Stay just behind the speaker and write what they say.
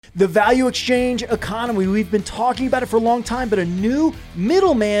The value exchange economy, we've been talking about it for a long time, but a new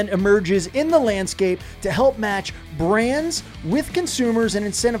middleman emerges in the landscape to help match brands with consumers and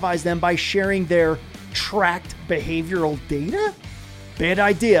incentivize them by sharing their tracked behavioral data? Bad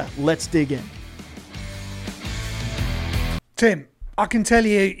idea. Let's dig in. Tim, I can tell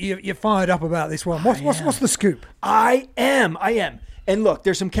you're fired up about this one. What's the scoop? I am. And look,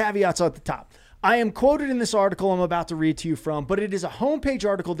 there's some caveats at the top. I am quoted in this article I'm about to read to you from, but it is a homepage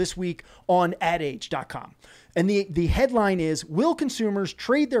article this week on adage.com. And the headline is, will consumers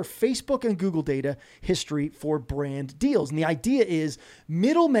trade their Facebook and Google data history for brand deals? And the idea is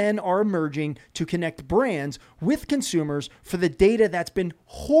middlemen are emerging to connect brands with consumers for the data that's been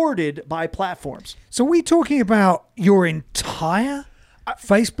hoarded by platforms. So are we talking about your entire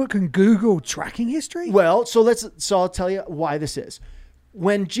Facebook and Google tracking history? Well, so I'll tell you why this is.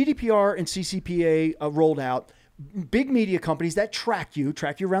 When GDPR and CCPA rolled out, big media companies that track you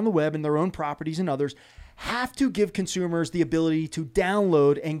around the web and their own properties and others, have to give consumers the ability to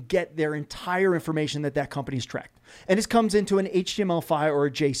download and get their entire information that company's tracked. And this comes into an HTML file or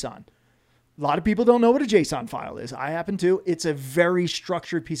a JSON. A lot of people don't know what a JSON file is. I happen to. It's a very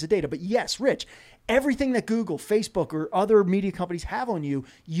structured piece of data. But yes, Rich, everything that Google, Facebook, or other media companies have on you,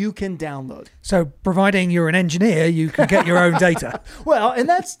 you can download. So providing you're an engineer, you can get your own data. Well, and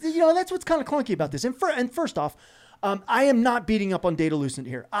that's what's kind of clunky about this. And first off, I am not beating up on Datalucent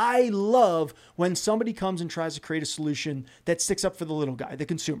here. I love when somebody comes and tries to create a solution that sticks up for the little guy, the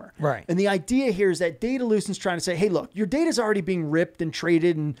consumer. Right. And the idea here is that Datalucent's trying to say, hey, look, your data's already being ripped and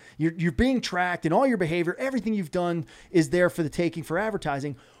traded and you're being tracked and all your behavior, everything you've done is there for the taking for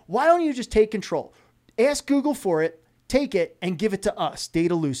advertising. Why don't you just take control? Ask Google for it, take it, and give it to us,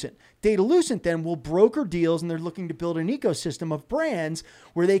 Datalucent. Datalucent then will broker deals, and they're looking to build an ecosystem of brands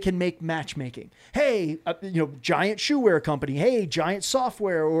where they can make matchmaking. Hey, giant shoewear company. Hey, giant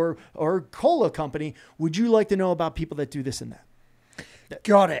software or cola company. Would you like to know about people that do this and that?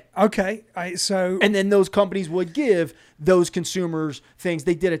 Got it. Okay. And then those companies would give those consumers things.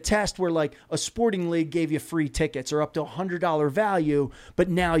 They did a test where like a sporting league gave you free tickets or up to $100 value. But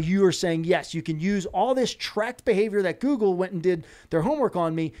now you are saying, yes, you can use all this tracked behavior that Google went and did their homework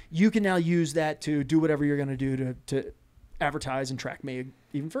on me. You can now use that to do whatever you're going to do to advertise and track me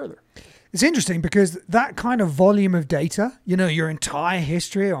even further. It's interesting because that kind of volume of data, your entire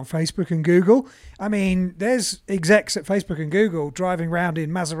history on Facebook and Google. I mean, there's execs at Facebook and Google driving around in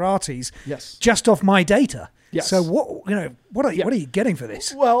Maseratis just off my data. Yes. So what are you getting for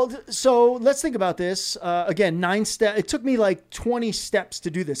this? Well, so let's think about this. Again, 9 steps. It took me like 20 steps to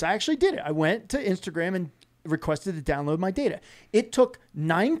do this. I actually did it. I went to Instagram and requested to download my data. It took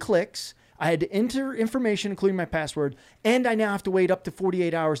 9 clicks. I had to enter information, including my password, and I now have to wait up to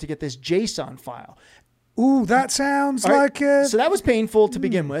 48 hours to get this JSON file. Ooh, that sounds like So that was painful to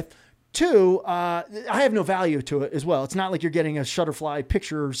begin with. 2, I have no value to it as well. It's not like you're getting a Shutterfly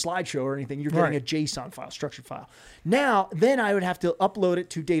picture slideshow or anything. You're getting a JSON file, structured file. Now, then I would have to upload it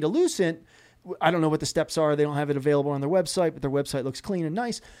to Datalucent. I don't know what the steps are. They don't have it available on their website, but their website looks clean and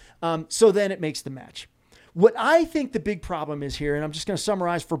nice. So then it makes the match. What I think the big problem is here, and I'm just going to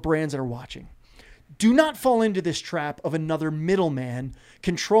summarize for brands that are watching, do not fall into this trap of another middleman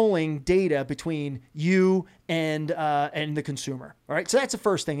controlling data between you and the consumer. All right, so that's the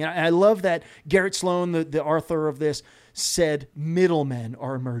first thing. And I love that Garrett Sloan, the author of this, said middlemen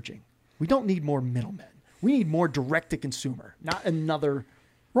are emerging. We don't need more middlemen. We need more direct to consumer, not another.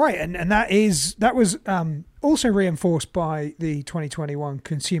 Right, and that was also reinforced by the 2021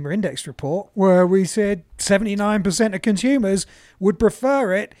 Consumer Index report, where we said 79% of consumers would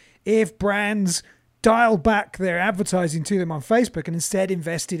prefer it if brands dialed back their advertising to them on Facebook and instead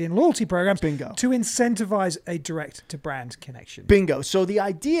invested in loyalty programs to incentivize a direct-to-brand connection. Bingo. So the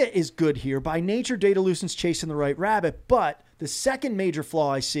idea is good here. By nature, Datalucent's chasing the right rabbit, but the second major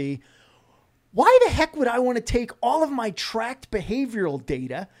flaw I see, why the heck would I want to take all of my tracked behavioral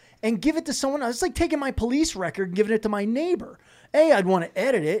data and give it to someone else? It's like taking my police record and giving it to my neighbor. A, I'd want to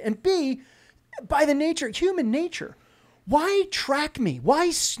edit it. And B, by the nature, human nature, why track me?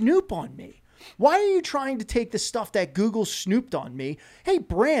 Why snoop on me? Why are you trying to take the stuff that Google snooped on me? Hey,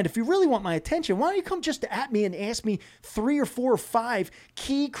 brand, if you really want my attention, why don't you come just at me and ask me 3 or 4 or 5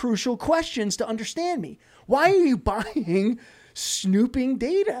 key crucial questions to understand me? Why are you buying snooping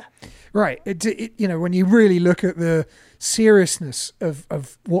data? Right. When you really look at the seriousness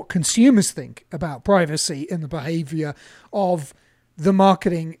of what consumers think about privacy and the behavior of the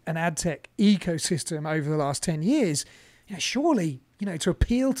marketing and ad tech ecosystem over the last 10 years, surely, to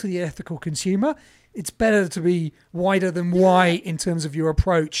appeal to the ethical consumer, it's better to be wider than wide in terms of your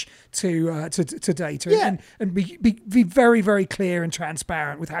approach to data, and be very, very clear and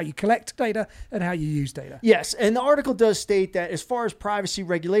transparent with how you collect data and how you use data. Yes, and the article does state that as far as privacy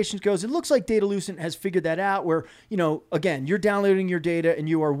regulations goes, it looks like Datalucent has figured that out where, again, you're downloading your data and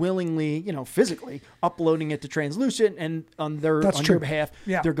you are willingly, physically uploading it to Translucent, and on your behalf,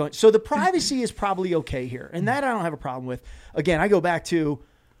 they're going. So the privacy is probably okay here, and that I don't have a problem with. Again, I go back to,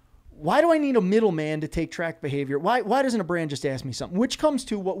 why do I need a middleman to take track behavior? Why doesn't a brand just ask me something? Which comes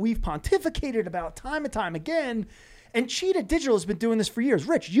to what we've pontificated about time and time again. And Cheetah Digital has been doing this for years.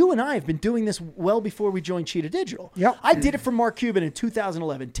 Rich, you and I have been doing this well before we joined Cheetah Digital. Yep. I did it for Mark Cuban in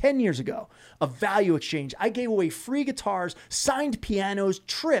 2011, 10 years ago, a value exchange. I gave away free guitars, signed pianos,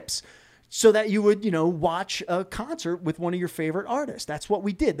 trips, so that you would, watch a concert with one of your favorite artists. That's what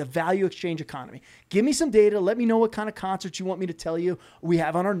we did, the value exchange economy. Give me some data. Let me know what kind of concerts you want me to tell you we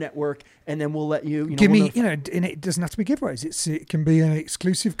have on our network, and then we'll let you, give me, and it doesn't have to be giveaways. It can be an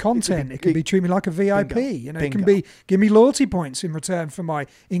exclusive content. It can be treat me like a VIP. Bingo. It can be give me loyalty points in return for my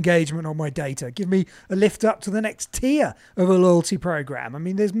engagement on my data. Give me a lift up to the next tier of a loyalty program. I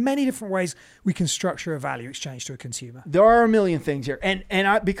mean, there's many different ways we can structure a value exchange to a consumer. There are a million things here, and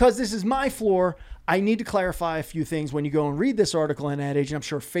because this is my floor, I need to clarify a few things when you go and read this article in Ad Age, and I'm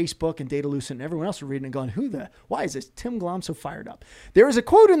sure Facebook and Datalucent and everyone else are reading and going, why is this Tim Glom so fired up? There is a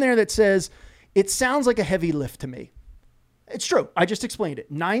quote in there that says, it sounds like a heavy lift to me. It's true. I just explained it.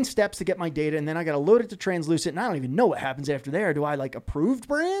 9 steps to get my data, and then I got to load it to Translucent, and I don't even know what happens after there. Do I like approved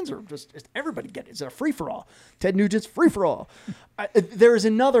brands, or just everybody get it? Is it a free-for-all? Ted Nugent's free-for-all. There is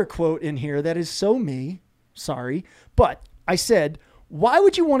another quote in here that is so me. Sorry. But I said, why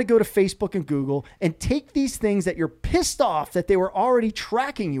would you want to go to Facebook and Google and take these things that you're pissed off that they were already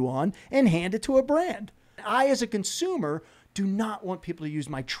tracking you on and hand it to a brand? I, as a consumer, do not want people to use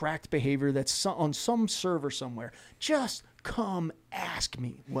my tracked behavior that's on some server somewhere. Just come ask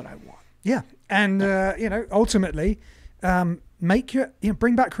me what I want. Yeah. And, ultimately,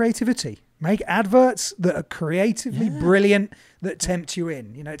 bring back creativity. Make adverts that are creatively brilliant, that tempt you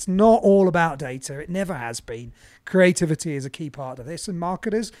in. It's not all about data. It never has been. Creativity is a key part of this, and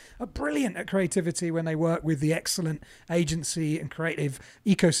marketers are brilliant at creativity when they work with the excellent agency and creative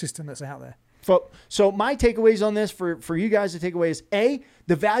ecosystem that's out there. So my takeaways on this for you guys to take away is, A,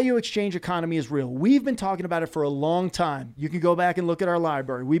 the value exchange economy is real. We've been talking about it for a long time. You can go back and look at our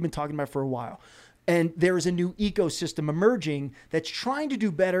library. We've been talking about it for a while. And there is a new ecosystem emerging that's trying to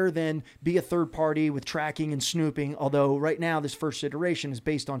do better than be a third party with tracking and snooping, although right now this first iteration is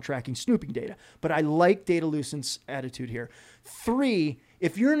based on tracking snooping data. But I like Datalucent's attitude here. 3,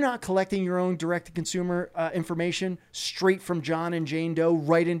 if you're not collecting your own direct-to-consumer information straight from John and Jane Doe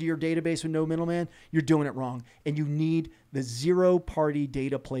right into your database with no middleman, you're doing it wrong. And you need the zero-party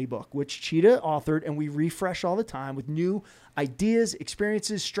data playbook, which Cheetah authored, and we refresh all the time with new ideas,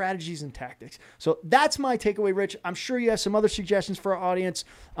 experiences, strategies, and tactics. So that's my takeaway, Rich. I'm sure you have some other suggestions for our audience,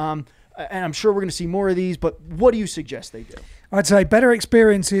 and I'm sure we're going to see more of these, but what do you suggest they do? I'd say better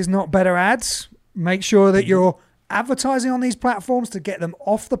experiences, not better ads. Make sure that you're advertising on these platforms to get them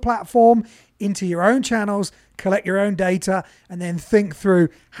off the platform into your own channels, collect your own data, and then think through,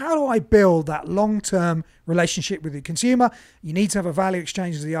 how do I build that long-term relationship with the consumer? You need to have a value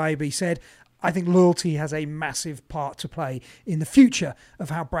exchange, as the IAB said. I think loyalty has a massive part to play in the future of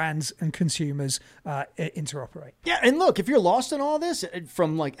how brands and consumers interoperate. Yeah, and look, if you're lost in all this,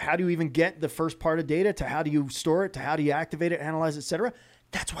 from like how do you even get the first part of data to how do you store it to how do you activate it, analyze it, etc.,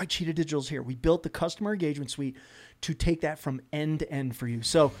 that's why Cheetah Digital is here. We built the customer engagement suite to take that from end to end for you.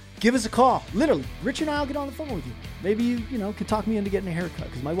 So give us a call. Literally, Rich and I will get on the phone with you. Maybe you can talk me into getting a haircut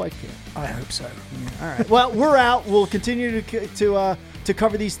because my wife can't. I hope so. Yeah. All right. Well, we're out. We'll continue to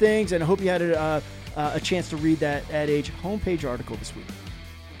cover these things, and I hope you had a chance to read that Ad Age homepage article this week.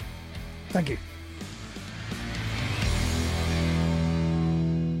 Thank you.